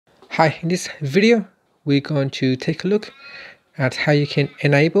Hi, in this video, we're going to take a look at how you can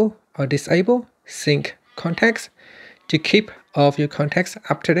enable or disable sync contacts to keep all of your contacts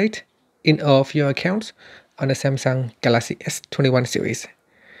up to date in all of your accounts on the Samsung Galaxy S21 series.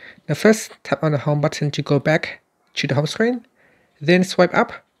 Now first, tap on the home button to go back to the home screen, then swipe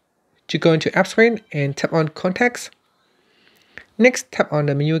up to go into app screen and tap on contacts. Next, tap on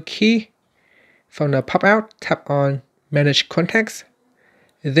the menu key. From the pop-out, tap on manage contacts.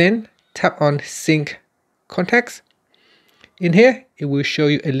 Then tap on sync contacts. In here, it will show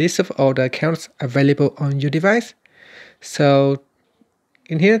you a list of all the accounts available on your device. So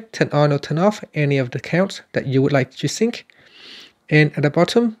in here, turn on or turn off any of the accounts that you would like to sync. And at the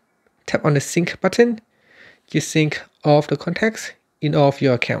bottom, tap on the sync button. You sync all of the contacts in all of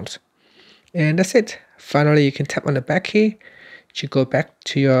your accounts. And that's it. Finally, you can tap on the back key to go back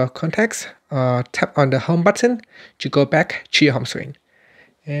to your contacts. Tap on the home button to go back to your home screen.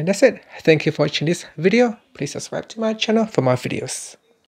 And that's it. Thank you for watching this video. Please subscribe to my channel for more videos.